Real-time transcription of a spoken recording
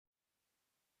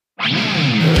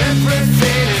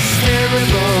Everything is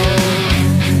terrible,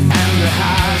 and the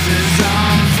house is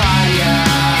on fire.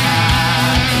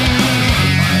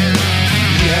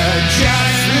 You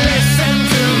just listen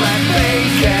to my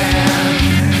bacon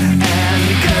and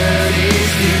Curtis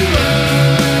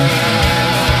Stewart.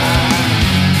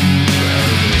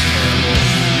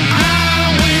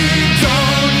 Are we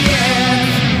done yet?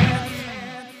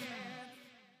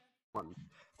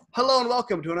 Hello and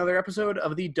welcome to another episode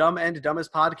of the Dumb and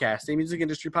Dumbest Podcast, a music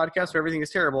industry podcast where everything is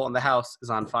terrible and the house is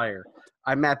on fire.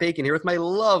 I'm Matt Bacon here with my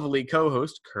lovely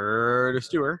co-host, Curtis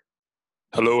Stewart.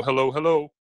 Hello, hello,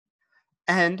 hello.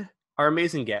 And our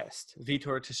amazing guest,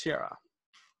 Vitor Teixeira.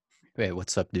 Hey,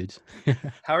 what's up, dude?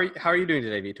 How are you doing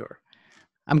today, Vitor?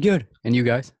 I'm good. And you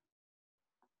guys?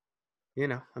 You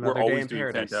know, We're another day always in doing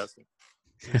paradise. fantastic.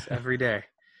 Yes, every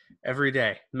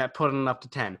day. Matt putting it up to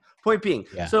 10. Point being,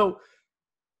 Yeah. So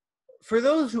for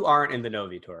those who aren't in the know,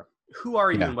 Vitor, who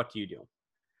are you Yeah. and what do you do?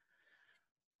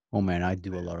 Oh, man, I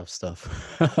do a lot of stuff.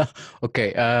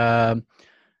 Okay.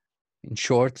 In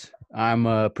short, I'm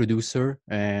a producer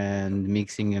and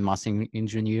mixing and mastering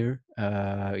engineer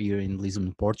here in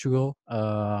Lisbon, Portugal.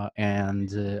 I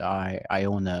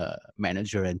own a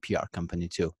manager and PR company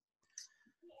too.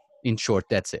 In short,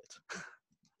 that's it.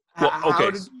 Well,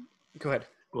 okay. Go ahead.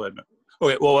 Go ahead, Matt.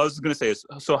 Okay, well, I was going to say is,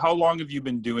 so how long have you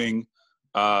been doing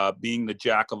being the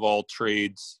jack of all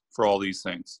trades for all these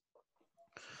things?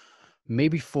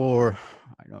 Maybe for,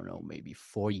 I don't know, maybe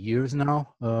 4 years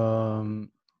now.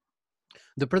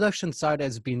 The production side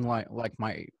has been like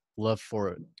my love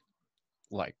for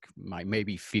like my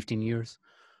maybe 15 years.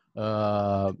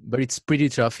 But it's pretty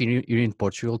tough here in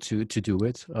Portugal to do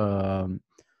it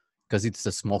because it's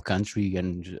a small country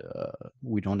and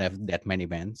we don't have that many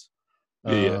bands.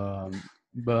 Yeah.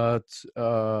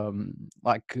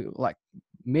 Like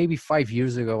maybe 5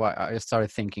 years ago, I started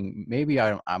thinking maybe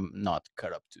I'm not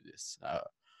cut up to this.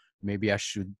 Maybe I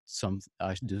should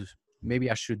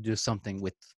do something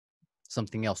with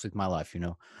something else with my life, you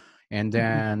know. And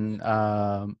then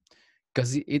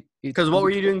Because what were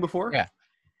you doing before? Yeah.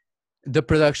 The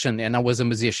production, and I was a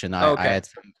musician. Okay.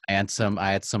 I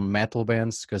had some metal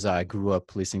bands because I grew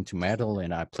up listening to metal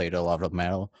and I played a lot of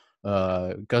metal.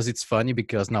 Because it's funny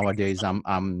because nowadays I'm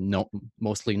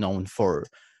mostly known for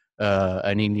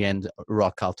an Indian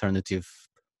rock alternative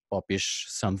popish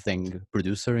something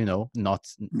producer, you know, not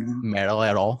metal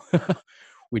at all,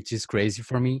 which is crazy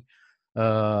for me.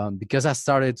 Because I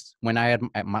started when I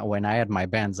had my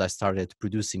bands, I started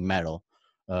producing metal.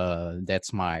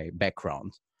 That's my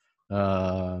background.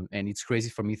 And it's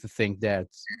crazy for me to think that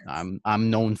I'm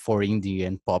known for indie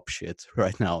and pop shit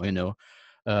right now, you know.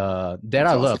 That That's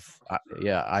I awesome. love.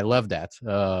 I love that.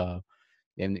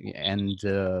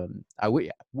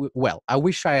 I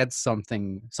wish I had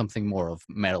something more of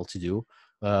metal to do.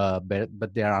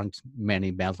 But there aren't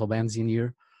many metal bands in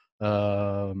here.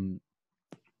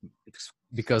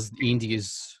 Because indie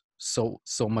is so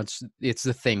much. It's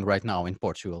the thing right now in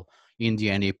Portugal. Indie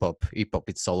and hip hop,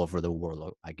 it's all over the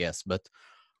world, I guess. But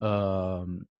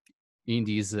indie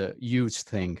is a huge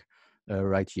thing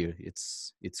right here.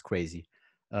 It's crazy.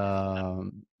 For a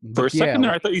But second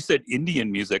there, I thought you said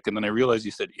Indian music, and then I realized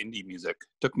you said indie music.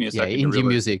 Took me a yeah, second to indie realize.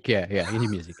 music. Yeah, indie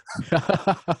music.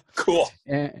 Cool.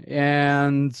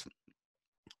 And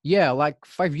yeah, like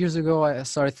 5 years ago, I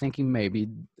started thinking maybe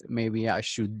I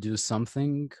should do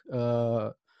something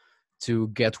to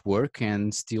get work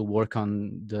and still work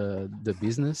on the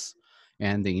business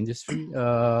and the industry.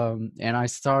 And I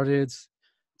started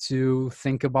to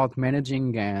think about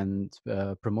managing and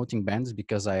promoting bands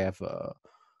because I have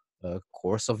a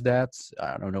course of that.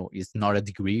 I don't know, it's not a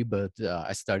degree, but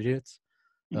I studied it.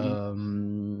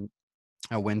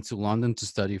 I went to London to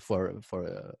study for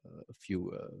a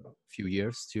few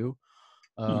years too.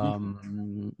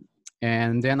 And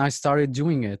then I started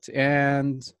doing it.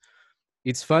 And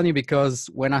it's funny because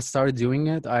when I started doing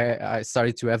it, I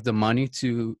started to have the money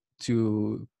to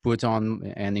put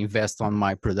on and invest on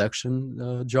my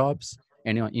production jobs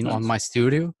and on my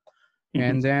studio.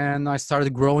 And then I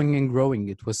started growing and growing.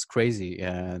 It was crazy.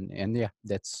 And yeah,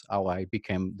 that's how I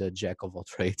became the jack of all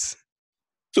trades.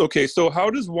 Okay, so how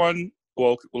does one?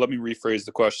 Well, let me rephrase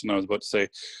the question I was about to say.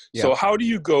 Yeah. So how do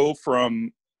you go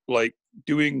from like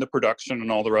doing the production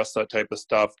and all the rest of that type of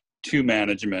stuff to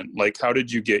management? Like, how did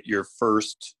you get your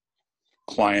first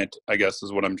client, I guess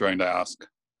is what I'm trying to ask.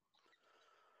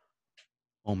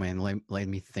 Oh man, let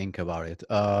me think about it.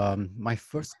 My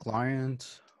first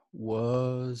client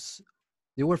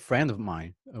they were a friend of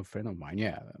mine.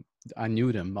 Yeah, I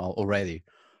knew them already,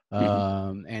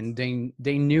 and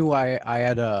they knew I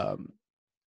had a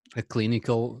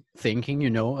clinical thinking,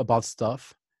 about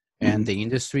stuff and the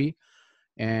industry,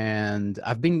 and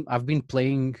I've been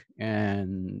playing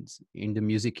and in the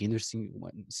music industry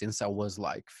since I was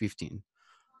like 15.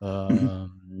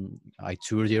 Mhm. I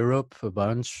toured Europe a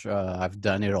bunch. I've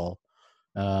done it all.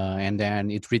 And then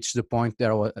it reached the point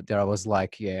that I was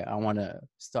like, yeah, I want to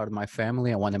start my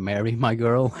family. I want to marry my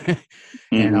girl,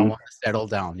 and I Mhm. want to settle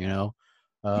down.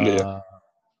 Yeah.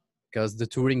 Because the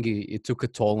touring it took a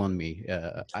toll on me.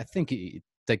 I think it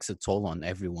takes a toll on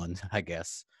everyone, I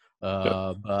guess.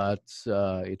 Yep. But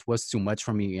it was too much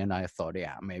for me, and I thought,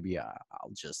 yeah, maybe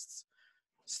I'll just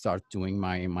start doing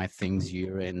my things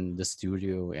here in the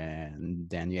studio, and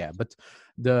then yeah. But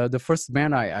the first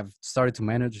band I've started to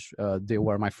manage, they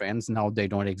were my friends. Now they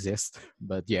don't exist,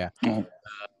 but yeah, Oh,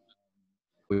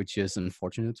 which is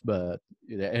unfortunate, but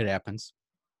it happens.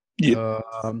 yeah.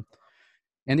 Um,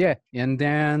 and yeah, and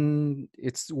then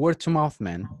it's word to mouth,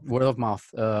 man, word of mouth.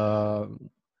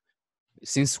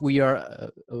 Since we are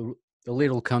a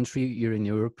little country here in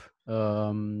Europe,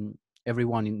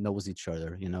 everyone knows each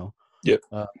other, Yeah.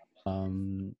 uh,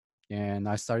 um, and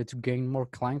I started to gain more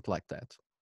client like that.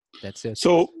 That's it.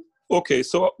 So, okay.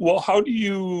 So, well, how do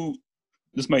you,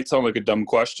 this might sound like a dumb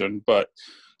question, but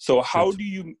so how Shoot. do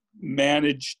you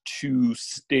manage to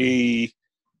stay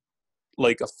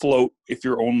like afloat if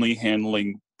you're only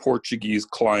handling Portuguese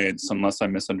clients, unless I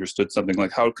misunderstood something?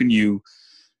 Like, how can you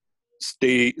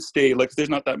stay like, if there's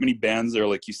not that many bands there,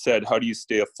 like you said, how do you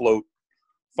stay afloat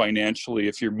financially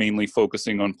if you're mainly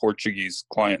focusing on Portuguese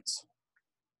clients?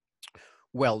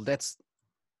 Well, that's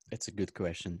a good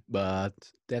question, but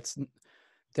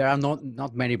there are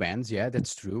not many bands. Yeah,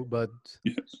 that's true, but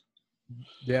Yes.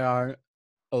 there are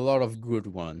a lot of good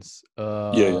ones.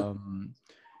 Yeah, yeah.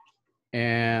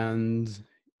 And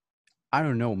I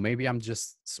don't know. Maybe I'm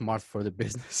just smart for the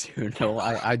business.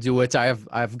 I do it.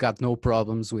 I've got no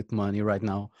problems with money right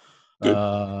now, Good.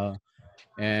 uh,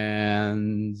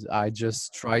 and I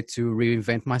just try to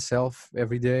reinvent myself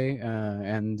every day,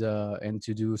 and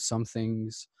to do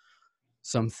something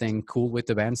cool with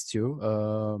the bands too.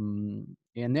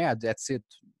 And yeah, that's it.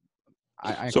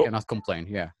 I So, cannot complain.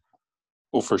 Yeah.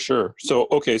 oh, for sure. So,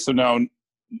 okay. So now,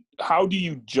 how do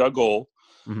you juggle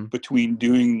Hmm. between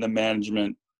doing the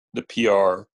management, the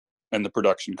PR, and the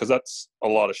production? Because that's a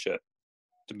lot of shit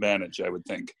to manage, I would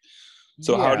think.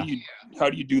 So Yeah. how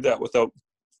do you do that without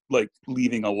like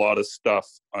leaving a lot of stuff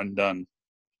undone?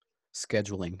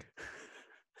 Scheduling.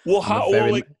 Well, I'm a how?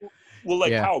 very Well,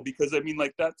 like yeah. how? Because I mean,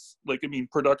 like that's like I mean,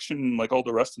 production, like all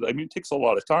the rest of it. I mean, it takes a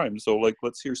lot of time. So like,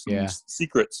 let's hear some Yeah.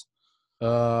 secrets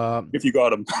Uh, if you got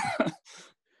them.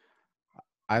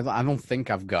 I don't think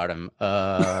I've got him.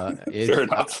 Fair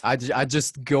enough. I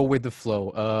just go with the flow.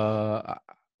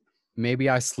 Maybe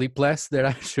I sleep less than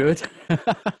I should,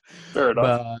 Fair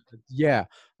enough. but yeah.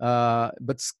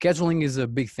 But scheduling is a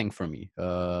big thing for me.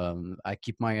 I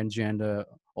keep my agenda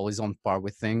always on par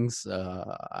with things.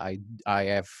 I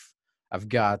have I've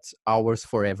got hours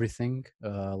for everything.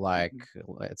 Like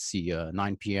let's see,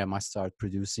 9 p.m. I start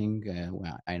producing,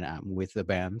 and I'm with the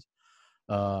band.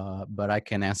 But I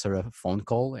can answer a phone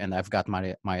call, and I've got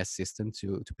my assistant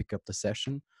to pick up the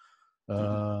session,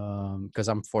 because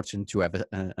I'm fortunate to have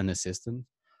an assistant.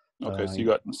 Okay, so you In,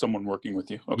 got someone working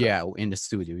with you. Okay, yeah, in the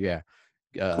studio. Yeah,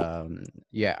 cool.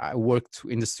 yeah. I worked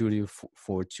in the studio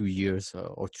for 2 years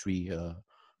or three,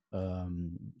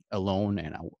 alone,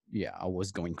 and I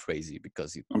was going crazy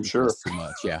because I'm it sure. was too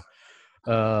much. Yeah.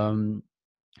 Um,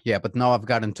 yeah, but now I've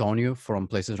got Antonio from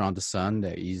Places Around the Sun.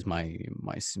 That he's my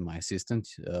assistant.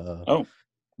 Oh,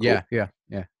 Yeah, cool. yeah,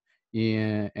 yeah.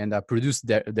 Yeah, and I produced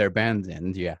their band,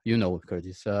 and yeah,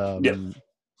 Curtis. Yeah,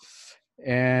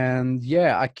 And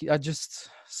yeah, I just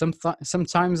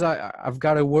sometimes I've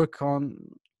got to work on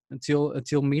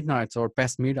until midnight or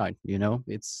past midnight.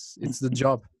 It's the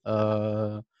job.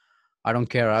 I don't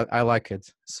care. I like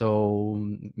it. So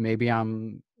maybe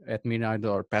I'm at midnight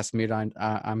or past midnight.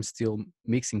 I'm still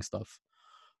mixing stuff.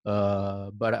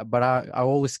 But I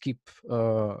always keep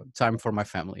time for my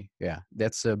family. Yeah,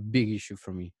 that's a big issue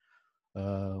for me.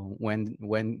 When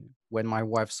my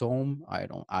wife's home, I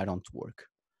don't work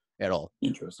at all.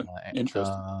 interesting. Uh,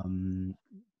 Interesting.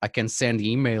 I can send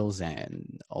emails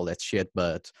and all that shit,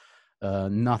 but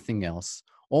nothing else.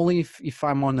 Only if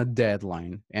I'm on a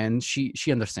deadline, and she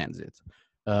understands it.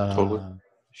 Totally. Uh,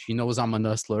 she knows I'm a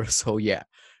hustler, so yeah,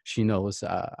 she knows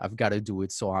I've got to do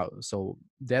it. So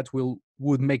that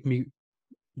would make me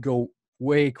go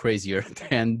way crazier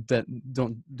than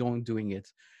don't doing it.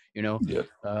 Yeah.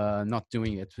 Not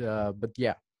doing it. But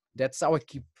yeah, that's how I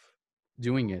keep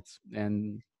doing it,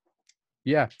 and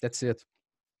yeah, that's it.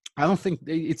 I don't think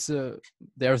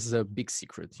there's a big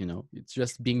secret. It's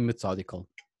just being methodical.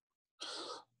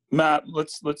 Matt,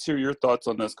 let's hear your thoughts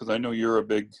on this because I know you're a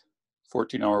big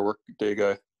 14-hour workday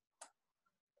guy.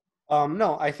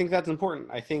 No, I think that's important.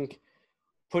 I think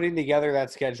putting together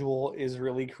that schedule is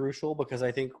really crucial because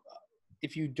I think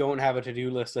if you don't have a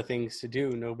to-do list of things to do,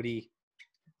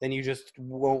 then you just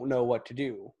won't know what to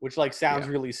do, which like sounds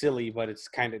really silly, but it's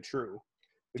kind of true.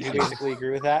 Would you basically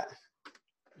agree with that?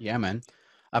 Yeah, man.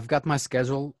 I've got my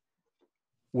schedule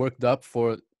worked up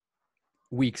for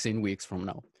weeks and weeks from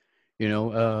now. You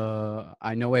know,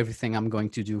 I know everything I'm going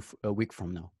to do a week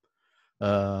from now.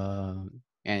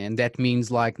 And that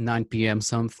means like 9 p.m.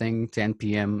 something, 10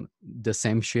 p.m. the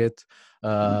same shit.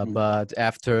 But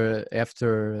after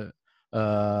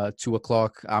 2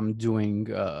 o'clock, I'm doing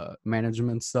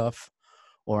management stuff,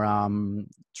 or I'm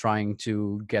trying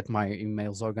to get my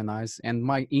emails organized. And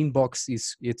my inbox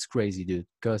it's crazy, dude,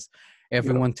 because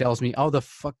everyone tells me, "How the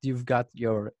fuck you've got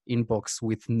your inbox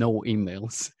with no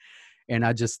emails?" And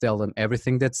I just tell them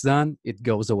everything that's done, it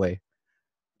goes away.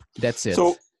 That's it.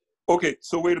 So, okay,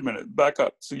 so wait a minute, back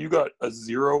up. So you got a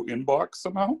 0 inbox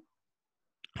somehow?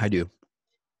 I do.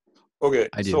 Okay,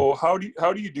 I do. so how do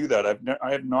you do that?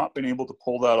 I have not been able to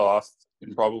pull that off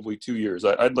in probably 2 years.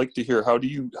 I'd like to hear how do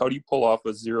you pull off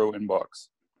a 0 inbox?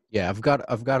 Yeah, I've got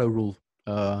a rule.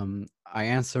 I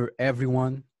answer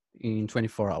everyone in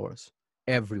 24 hours.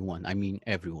 Everyone, I mean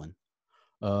everyone.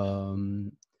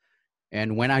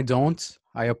 And when I don't,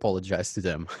 I apologize to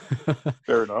them.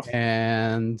 Fair enough.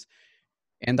 And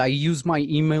I use my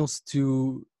emails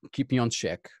to keep me on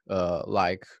check.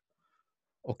 Like,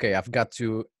 okay, I've got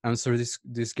to answer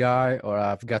this guy, or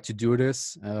I've got to do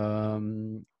this.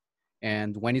 And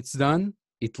when it's done,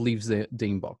 it leaves the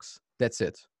inbox. That's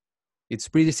it. It's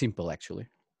pretty simple, actually.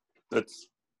 That's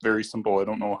very simple. I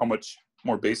don't know how much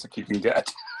more basic you can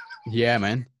get. Yeah,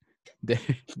 man.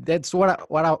 That's what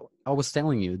I was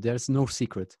telling you. There's no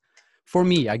secret. For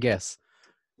me, I guess.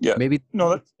 Yeah. Maybe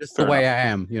that's just the way I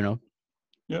am,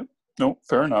 Yeah. No,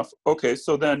 fair enough. Okay,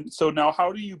 so now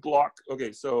how do you block?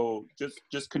 Okay, so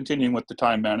just continuing with the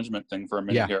time management thing for a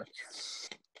minute here.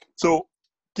 So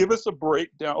give us a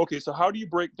breakdown. Okay, so how do you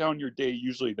break down your day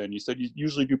usually then? You said you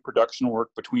usually do production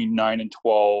work between 9 and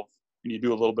 12, and you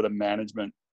do a little bit of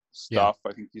management stuff.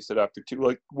 I think you said after 2.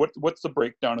 Like what's the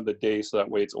breakdown of the day so that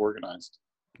way it's organized?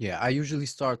 Yeah, I usually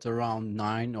start around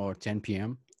 9 or 10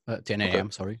 p.m. 10 a.m.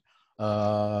 Okay. Sorry.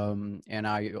 And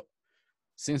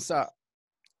since I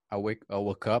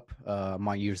woke up,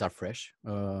 my ears are fresh.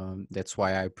 That's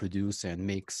why I produce and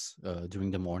mix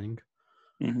during the morning.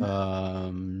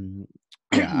 Mm-hmm.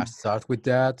 I start with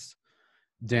that.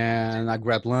 Then I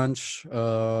grab lunch,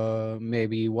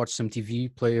 maybe watch some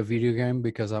TV, play a video game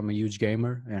because I'm a huge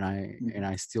gamer, and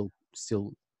I still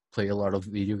play a lot of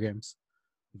video games,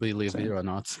 believe it or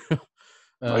not.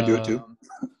 I do it too.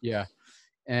 Yeah.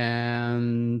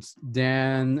 And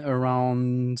then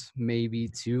around maybe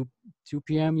 2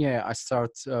 p.m. I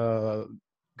start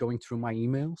going through my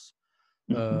emails,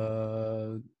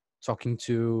 talking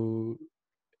to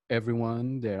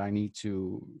everyone that I need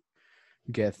to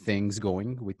get things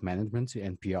going with management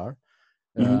and PR.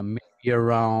 Maybe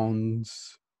around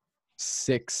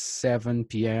 6-7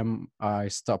 p.m. I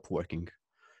stop working,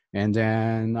 and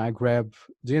then I grab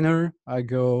dinner. I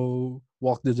go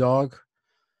walk the dog.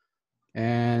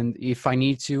 And if I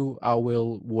need to, I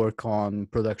will work on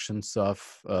production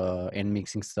stuff and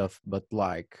mixing stuff, but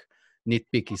like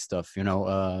nitpicky stuff,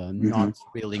 not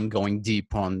really going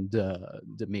deep on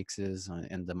the mixes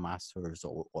and the masters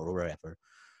or whatever.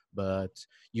 But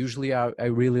usually I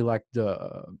really like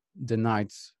the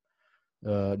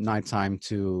nighttime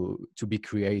to be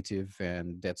creative,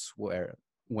 and that's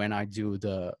when I do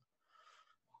the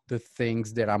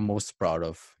things that I'm most proud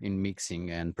of in mixing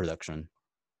and production.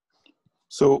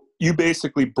 So you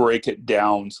basically break it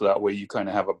down so that way you kind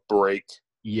of have a break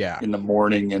in the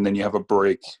morning, and then you have a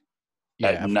break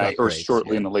at night or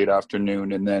shortly in the late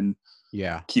afternoon, and then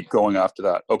keep going after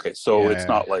that. Okay, so it's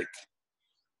not like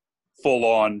full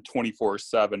on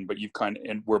 24/7, but you've kind of,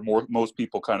 and where most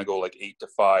people kind of go like 8 to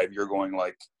 5, you're going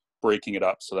like breaking it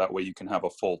up so that way you can have a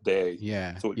full day.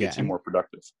 So it gets you more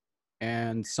productive.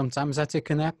 And sometimes I take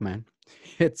a nap, man.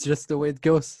 It's just the way it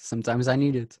goes. Sometimes I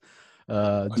need it.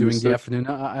 During the afternoon,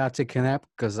 I take a nap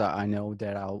because I know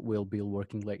that I will be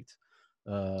working late.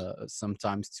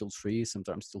 Sometimes till 3,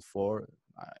 sometimes till 4,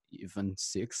 even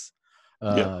 6.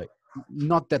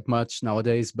 Not that much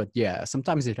nowadays, but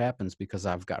sometimes it happens because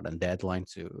I've got a deadline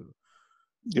to.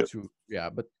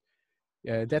 But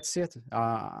that's it.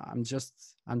 I'm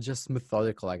just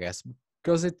methodical, I guess.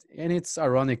 Because it's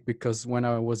ironic because when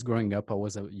I was growing up, I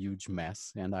was a huge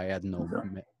mess and I had no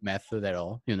method at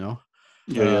all,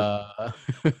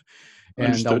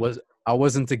 And I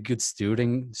wasn't a good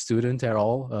student at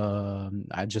all.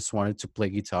 I just wanted to play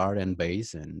guitar and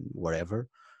bass and whatever,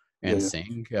 and Yeah.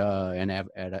 sing and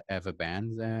have a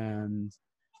band. And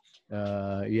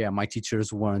yeah, my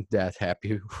teachers weren't that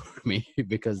happy with me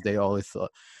because they always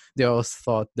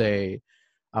thought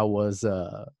I was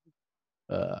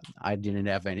I didn't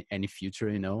have any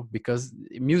future, because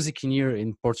music in here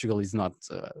in Portugal is not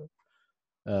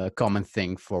a common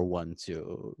thing for one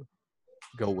to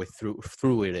go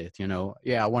through with it.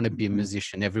 Yeah, I want to be a Mhm.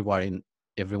 musician. Everyone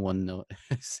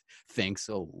thinks,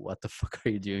 oh, what the fuck are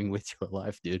you doing with your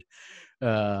life, dude?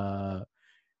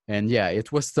 And yeah,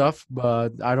 it was tough,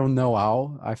 but I don't know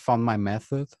how. I found my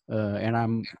method, and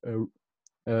I'm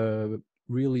a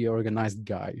really organized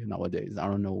guy nowadays. I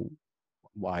don't know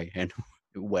why and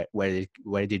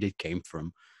where did it came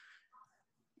from.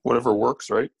 Whatever works,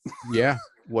 right? Yeah,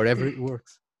 whatever it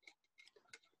works.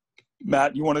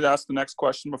 Matt, you wanted to ask the next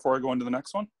question before I go into the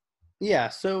next one? Yeah.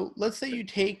 So let's say you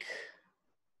take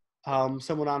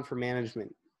someone on for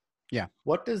management. Yeah.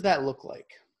 What does that look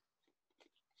like?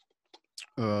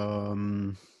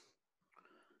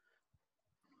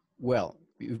 Well,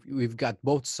 we've got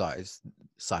both sides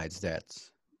that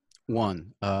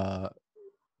one,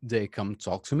 they come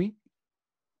talk to me,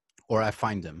 or I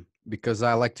find them, because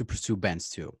I like to pursue bands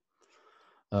too.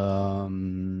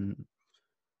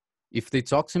 If they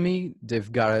talk to me, they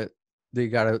gotta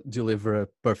deliver a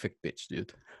perfect pitch,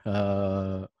 dude.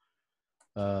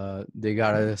 They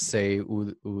gotta say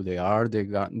who they are. They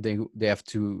have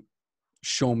to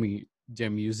show me their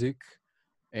music,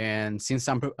 and since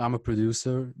I'm a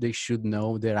producer, they should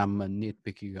know that I'm a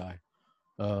nitpicky guy.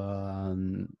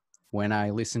 When I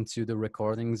listen to the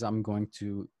recordings, I'm going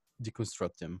to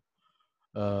deconstruct them,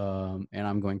 and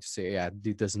I'm going to say, yeah,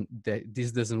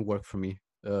 this doesn't work for me.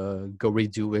 Go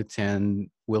redo it, and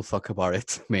we'll talk about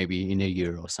it maybe in a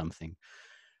year or something.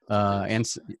 And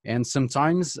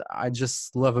sometimes I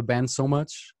just love a band so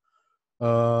much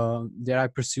that I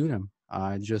pursue them.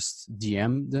 I just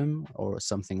DM them or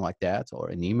something like that, or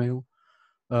an email.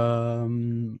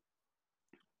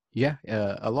 Yeah,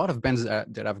 a lot of bands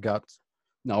that I've got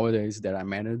nowadays that I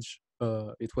manage,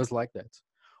 it was like that.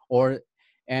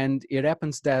 And it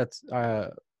happens that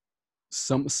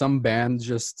some band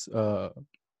just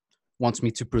wants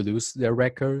me to produce their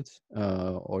record,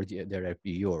 or their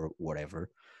EP or whatever,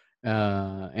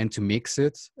 and to mix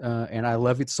it, and I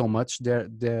love it so much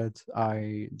that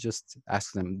I just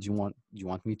ask them, do you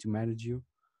want me to manage you,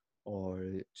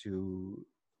 or to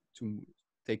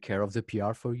take care of the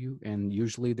PR for you? And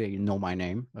usually they know my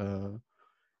name,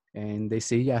 and they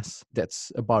say yes.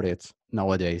 That's about it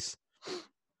nowadays.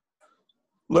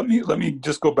 Let me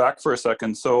just go back for a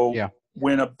second. So Yeah.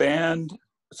 when a band,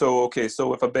 so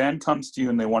if a band comes to you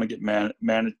and they want to get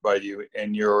managed by you,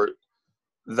 and you're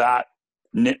that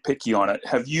nitpicky on it,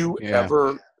 have you Yeah.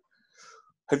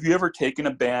 ever taken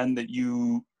a band that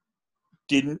you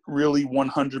didn't really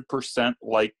 100%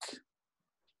 like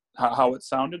how it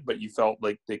sounded, but you felt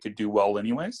like they could do well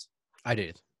anyways? I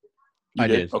did. You I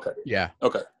did. Okay. Yeah.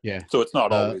 Okay. Yeah. So it's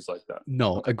not always like that.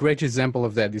 No, Okay. a great example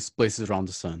of that is Places Around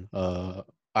the Sun.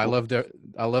 I love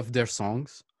their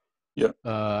songs. Yeah.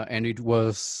 And it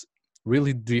was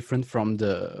really different from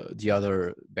the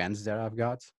other bands that I've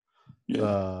got.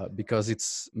 Yeah. Because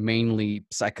it's mainly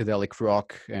psychedelic rock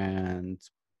and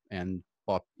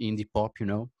pop, indie pop,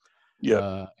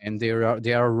 Yeah. and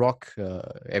they are rock,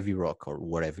 heavy rock, or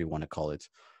whatever you want to call it.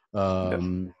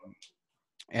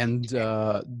 And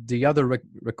the other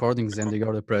recordings and the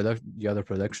other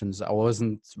productions, I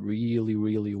wasn't really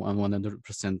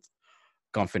 100%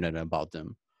 confident about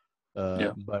them.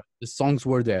 Yeah. But the songs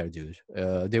were there, dude.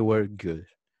 They were good.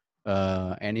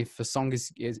 And if a song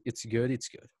is it's good, it's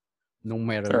good, no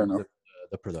matter Fair enough.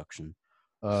 the production.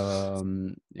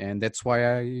 And that's why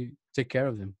I take care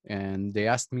of them. And they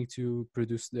asked me to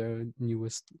produce their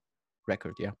newest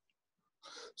record. Yeah.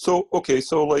 So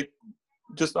like,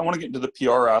 just I want to get into the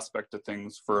PR aspect of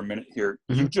things for a minute here.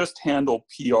 You just handle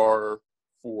PR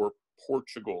for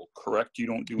Portugal, correct? You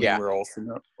don't do anywhere else in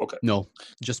Europe? Okay. No,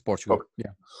 just Portugal. Okay.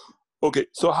 Yeah. Okay.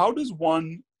 So how does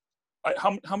one?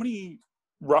 How many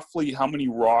rock,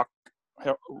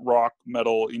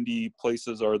 metal, indie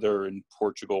places are there in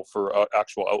Portugal for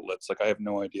actual outlets? Like, I have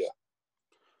no idea.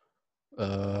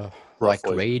 Like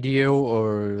radio,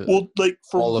 or like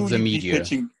for all of the you'd be media?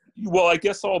 pitching. Well, I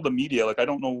guess all the media. Like, I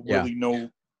don't know really know.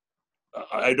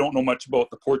 I don't know much about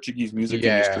the Portuguese music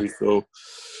industry, so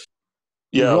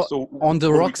so on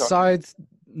the rock side,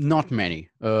 not many.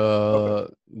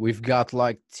 We've got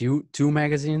like two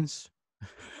magazines.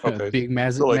 Okay. big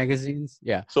So like magazines.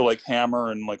 Yeah. so like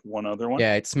Hammer and like one other one.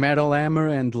 Yeah, it's Metal Hammer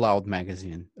and Loud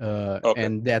Magazine, Okay.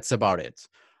 and that's about it.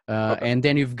 Okay. And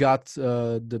then you've got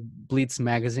the Blitz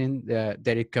magazine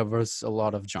that it covers a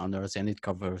lot of genres, and it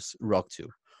covers rock too.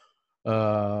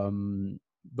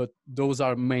 But those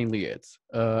are mainly it.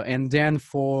 And then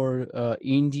for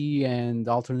indie and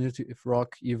alternative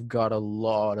rock, you've got a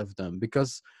lot of them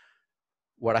because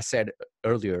what I said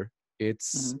earlier,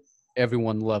 it's Mhm.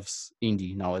 everyone loves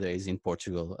indie nowadays in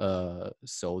Portugal,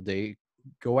 so they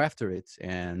go after it,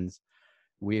 and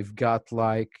we've got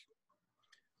like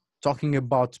talking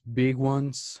about big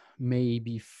ones,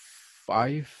 maybe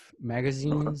 5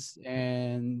 magazines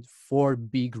and 4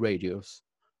 big radios,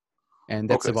 and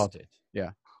that's Okay. about it.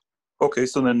 Yeah, Okay.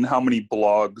 So then, how many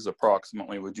blogs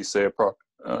approximately would you say?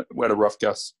 At a rough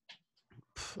guess.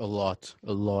 a lot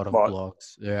of Lot. blogs.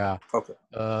 Yeah, Okay.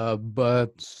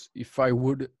 but if I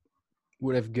would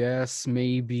have guessed,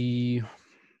 maybe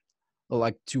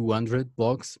like 200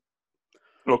 blogs.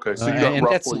 Okay. So you got And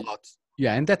that's a roughly. lot.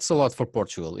 Yeah, and that's a lot for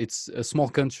Portugal. It's a small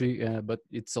country, but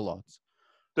it's a lot.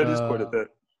 That is quite a bit.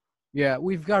 Yeah,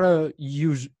 we've got a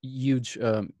huge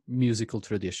musical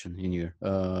tradition in here.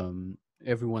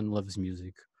 Everyone loves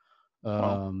music,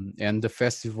 Wow. and the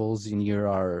festivals in here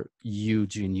are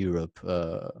huge in Europe.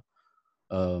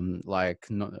 Like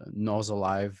Nós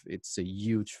Alive, it's a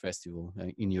huge festival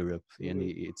in Europe, and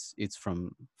it's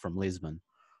from Lisbon.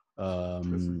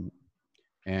 Um,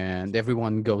 and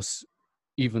everyone goes,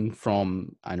 even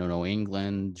from, I don't know,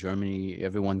 England, Germany,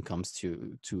 everyone comes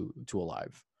to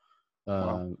Alive.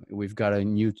 Wow. We've got a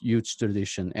huge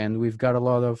tradition, and we've got a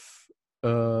lot of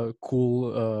cool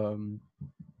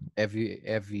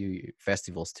heavy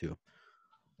festivals too.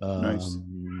 Nice.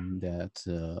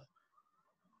 That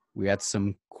we had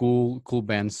some cool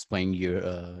bands playing here,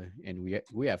 and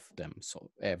we have them so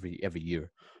every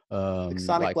year. Like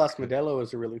Sonic Like Blast Modelo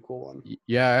is a really cool one.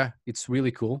 yeah, it's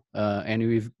really cool.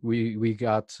 And we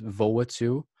got Voa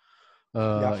too.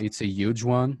 Yeah. It's a huge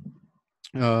one.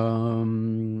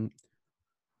 Um,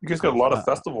 You guys got a lot of uh,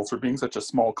 festivals for being such a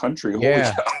small country. Holy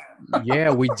yeah, cow.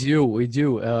 yeah, we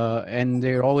do, and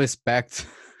they're always packed.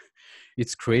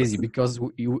 It's crazy because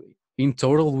in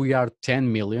total we are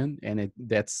 10 million, and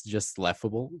that's just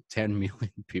laughable. 10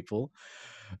 million people,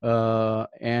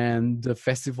 and the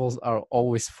festivals are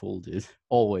always full, dude.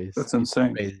 Always, That's it's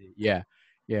insane. crazy. Yeah,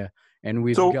 yeah, and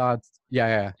we've So, got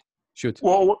yeah. Shoot.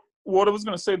 well, what I was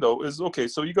going to say though is, okay,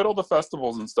 so you got all the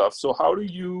festivals and stuff. So how do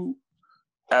you,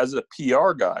 as a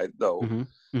PR guy though, Hmm.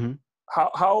 Hmm.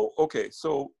 okay,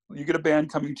 so you get a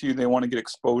band coming to you, they want to get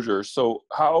exposure. So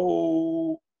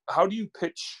how do you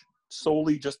pitch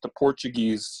solely just to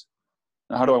Portuguese?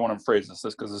 How do I want to phrase this?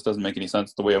 Because this doesn't make any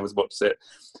sense the way I was about to say it.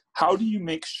 How do you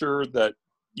make sure that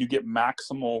you get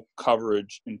maximal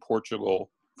coverage in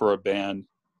Portugal for a band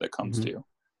that comes Hmm. to you?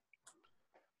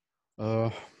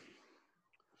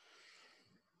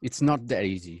 It's not that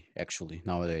easy actually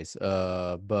nowadays.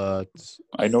 But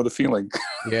I know the feeling.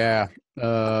 yeah,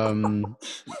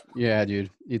 yeah, dude,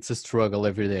 it's a struggle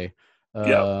every day.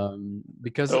 Yep,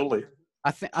 Because totally.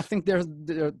 I think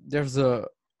there's a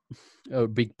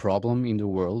big problem in the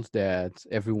world that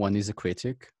everyone is a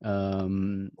critic, Oh,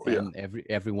 yeah. and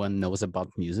everyone knows about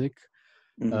music.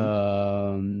 Hmm.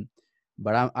 Um,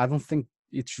 but I don't think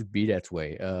it should be that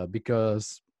way,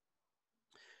 because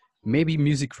maybe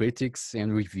music critics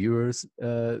and reviewers,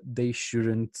 they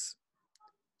shouldn't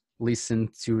listen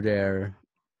to their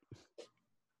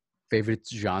favorite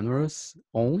genres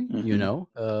only.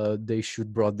 Hmm. They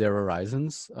should broaden their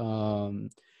horizons.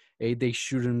 They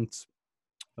shouldn't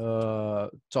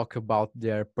talk about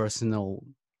their personal,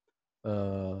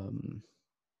 um,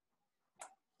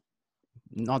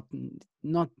 not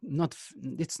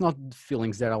it's not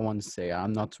feelings that I want to say.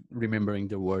 I'm not remembering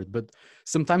the word, but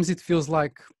sometimes it feels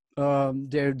like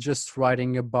they're just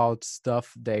writing about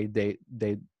stuff they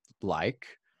like,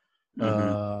 Hmm.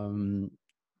 um,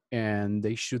 and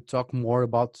they should talk more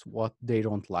about what they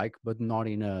don't like, but not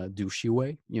in a douchey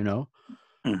way.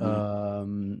 Hmm.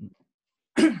 um,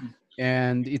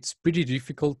 and it's pretty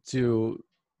difficult to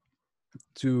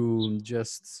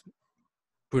just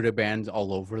put a band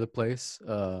all over the place,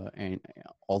 and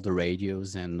all the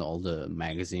radios and all the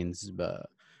magazines, but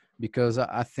because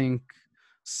I think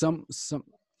some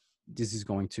this is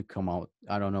going to come out,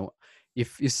 I don't know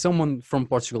if someone from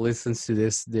Portugal listens to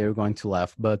this, they're going to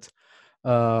laugh, but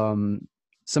um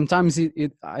sometimes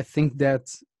I think that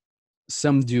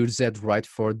some dudes that write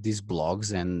for these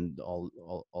blogs and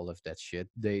all of that shit,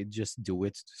 they just do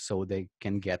it so they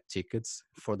can get tickets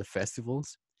for the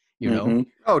festivals, you know. Hmm.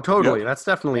 Oh, Yep. totally. That's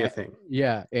definitely a thing.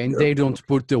 Yeah, and Yep. they don't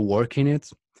put the work in it,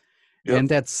 Yep. And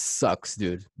that sucks,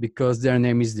 dude, because their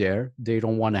name is there. They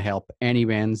don't want to help any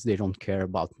bands. They don't care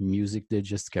about music. They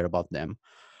just care about them.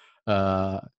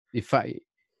 Uh, if I,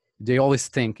 they always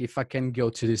think if I can go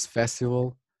to this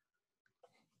festival,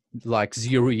 like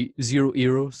zero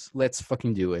euros, let's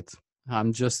fucking do it.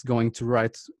 I'm just going to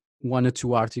write 1 or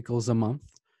 2 articles a month,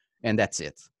 and that's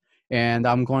it. And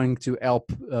I'm going to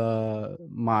help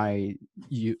my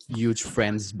huge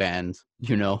friends band,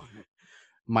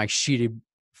 my shitty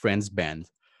friends band,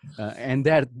 and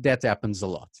that happens a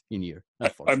lot in here.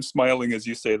 Unfortunately. I'm smiling as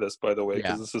you say this, by the way,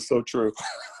 because this is so true.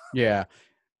 Yeah.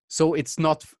 So it's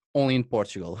not only in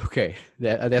Portugal. Okay,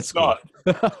 that's It's not.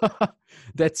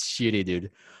 That's shitty,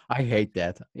 dude. I hate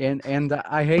that, and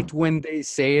I hate when they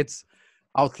say it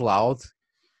out loud,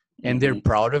 and they're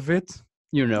proud of it.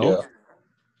 Yeah.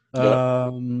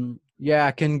 Yeah,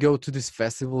 I can go to this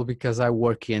festival because I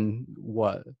work in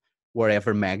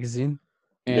whatever magazine,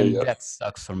 and that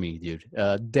sucks for me, dude.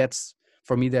 That's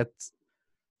for me that's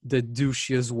the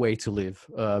douchiest way to live,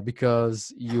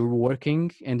 because you're working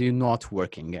and you're not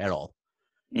working at all.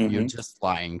 You're just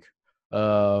lying,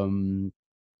 and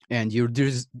you're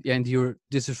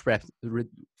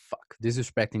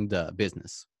disrespecting the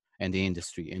business and the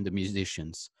industry and the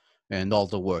musicians and all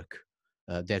the work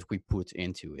that we put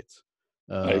into it.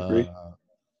 I agree.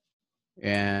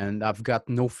 And I've got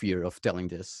no fear of telling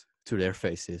this to their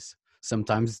faces.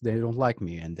 Sometimes they don't like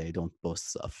me and they don't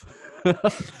post stuff,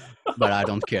 but I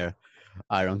don't care.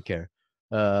 I don't care.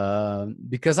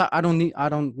 Because I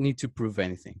don't need to prove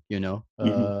anything,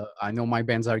 I know my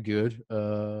bands are good,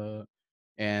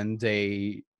 and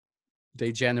they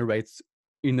generate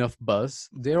enough buzz.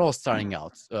 They're all starting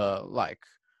out, like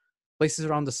Places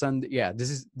Around the Sun. Yeah,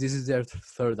 this is their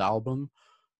third album,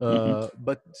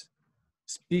 but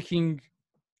speaking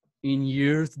in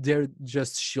years, they're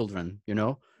just children,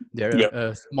 they're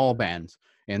a small band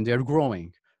and they're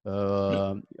growing.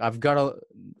 I've got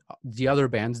the other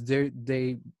bands,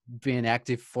 they've been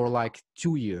active for like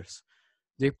 2 years.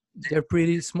 They're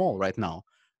pretty small right now,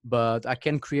 but I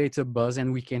can create a buzz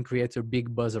and we can create a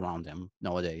big buzz around them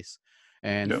nowadays.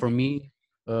 And for me,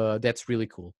 that's really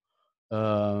cool.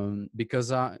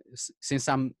 Because since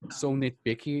I'm so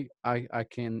nitpicky, I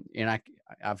can, and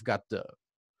I've got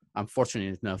I'm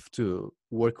fortunate enough to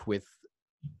work with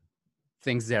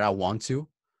things that I want to,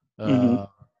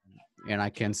 and I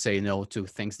can say no to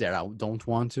things that I don't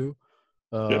want to.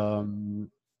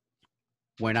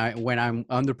 When I'm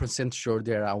 100% sure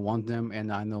that I want them,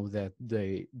 and I know that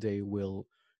they will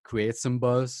create some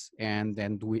buzz, and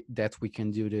then we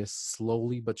can do this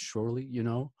slowly but surely,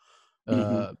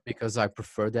 because I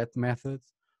prefer that method.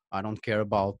 I don't care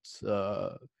about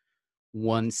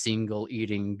one single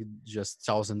eating just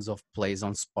thousands of plays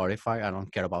on Spotify. I don't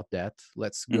care about that.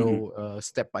 Let's go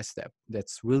step by step.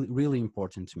 That's really, really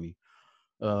important to me.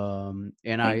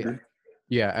 And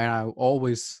I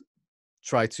always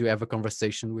try to have a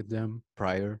conversation with them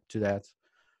prior to that,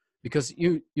 because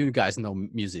you guys know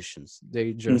musicians.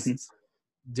 They just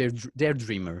they're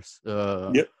dreamers.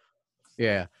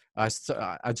 Yeah. I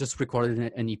just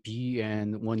recorded an EP,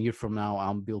 and 1 year from now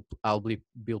I'll be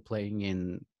playing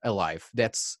in a live.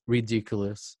 That's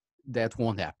ridiculous. That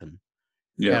won't happen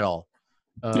at all.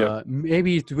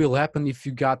 Maybe it will happen if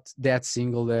you got that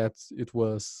single that it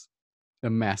was a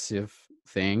massive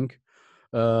thing.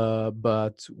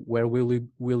 But where will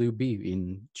you be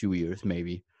in 2 years?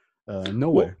 Maybe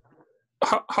nowhere.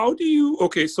 Well, how do you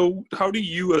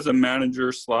as a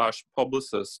manager /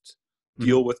 publicist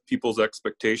deal with people's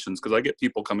expectations? Because I get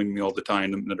people coming to me all the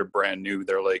time that are brand new.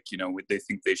 They're like, they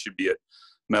think they should be at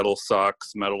Metal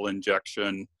Sucks, Metal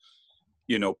Injection,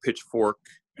 Pitchfork,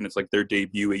 and it's like their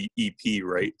debut EP,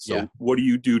 right? So what do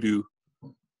you do to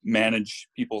manage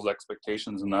people's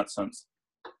expectations in that sense?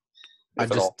 I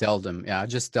just tell them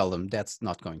that's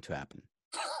not going to happen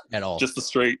at all. Just a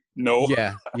straight no.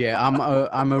 Yeah.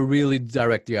 I'm a really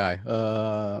direct guy.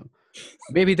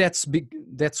 Maybe that's big.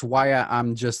 That's why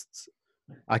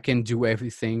I can do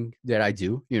everything that I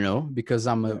do, because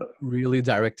I'm a really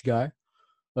direct guy,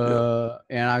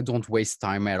 and I don't waste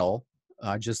time at all.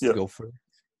 I just go for it,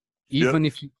 even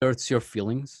if it hurts your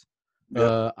feelings.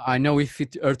 I know if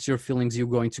it hurts your feelings, you're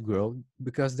going to grow,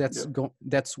 because that's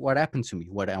what happened to me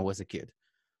when I was a kid.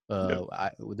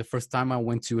 The first time I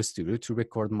went to a studio to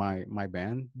record my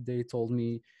band, they told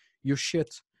me, "You're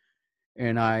shit,"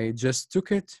 and I just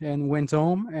took it and went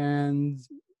home. And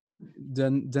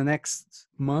the next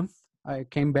month, I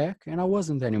came back and I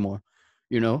wasn't anymore.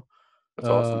 That's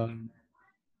awesome.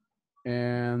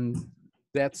 And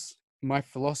that's my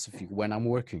philosophy when I'm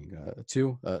working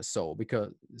too. So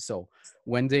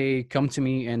when they come to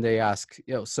me and they ask,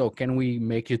 so can we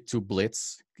make it to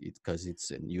Blitz? because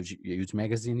it's a huge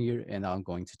magazine here, and I'm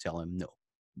going to tell him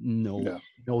no, Yeah.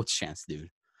 no chance, dude.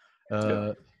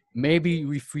 Maybe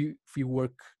if we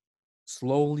work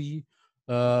slowly,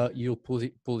 you'll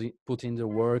put in the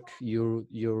work.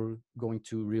 You're going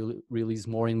to release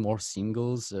more and more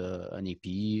singles, an EP,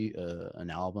 an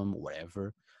album,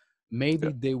 whatever. Maybe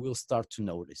they will start to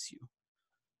notice you.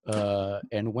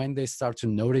 And when they start to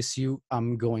notice you,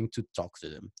 I'm going to talk to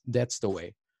them. That's the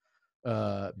way.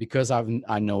 Because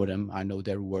I know them, I know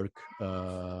their work,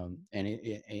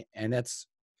 and that's,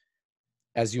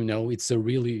 as you know, it's a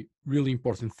really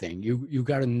important thing. You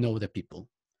got to know the people.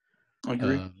 I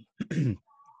agree.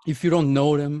 If you don't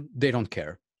know them, they don't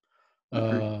care.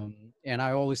 Agree. And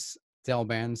I always tell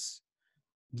bands,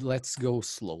 let's go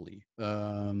slowly.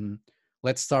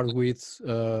 Let's start with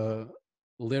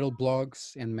little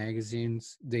blogs and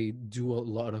magazines. They do a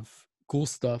lot of cool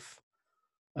stuff,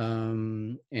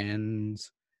 and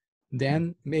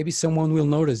then maybe someone will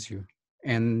notice you,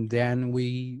 and then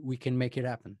we can make it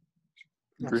happen.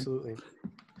 Agree. Absolutely.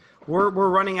 We're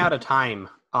running out of time.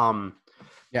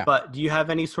 Yeah. But do you have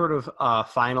any sort of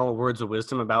final words of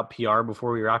wisdom about PR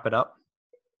before we wrap it up?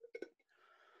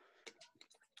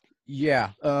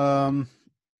 Yeah. Let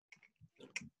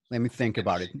me think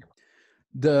about it.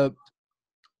 The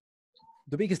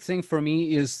biggest thing for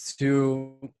me is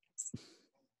to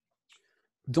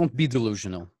don't be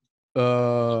delusional.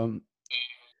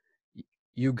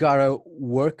 You gotta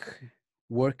work.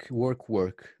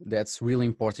 That's really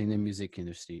important in the music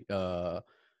industry.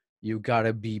 You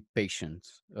gotta be patient.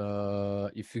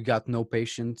 If you got no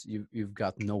patience, you've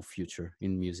got no future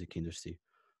in music industry.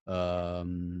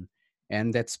 And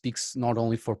that speaks not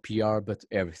only for PR but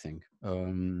everything.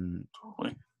 Totally.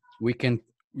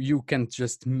 You can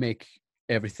just make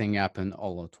everything happen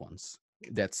all at once.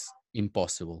 That's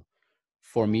impossible.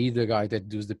 For me, the guy that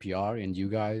does the PR, and you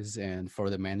guys, and for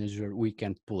the manager, we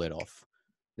can't pull it off.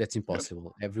 That's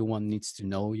impossible. Everyone needs to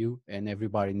know you, and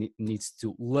everybody needs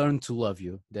to learn to love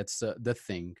you. That's the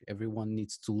thing. Everyone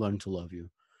needs to learn to love you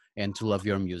and to love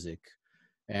your music.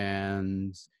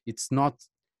 And it's not,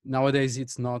 nowadays,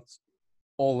 it's not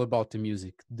all about the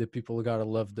music. The people gotta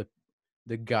love the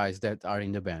guys that are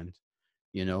in the band,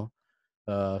 you know.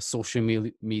 Social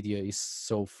media is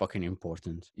so fucking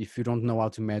important. If you don't know how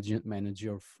to manage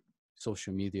your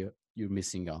social media, you're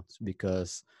missing out,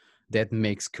 because that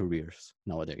makes careers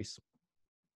nowadays.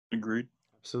 Agreed.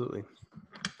 Absolutely.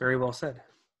 Very well said.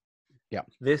 Yeah.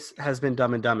 This has been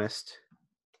Dumb and Dumbest.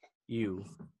 You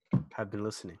have been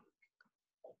listening.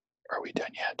 Are we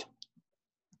done yet?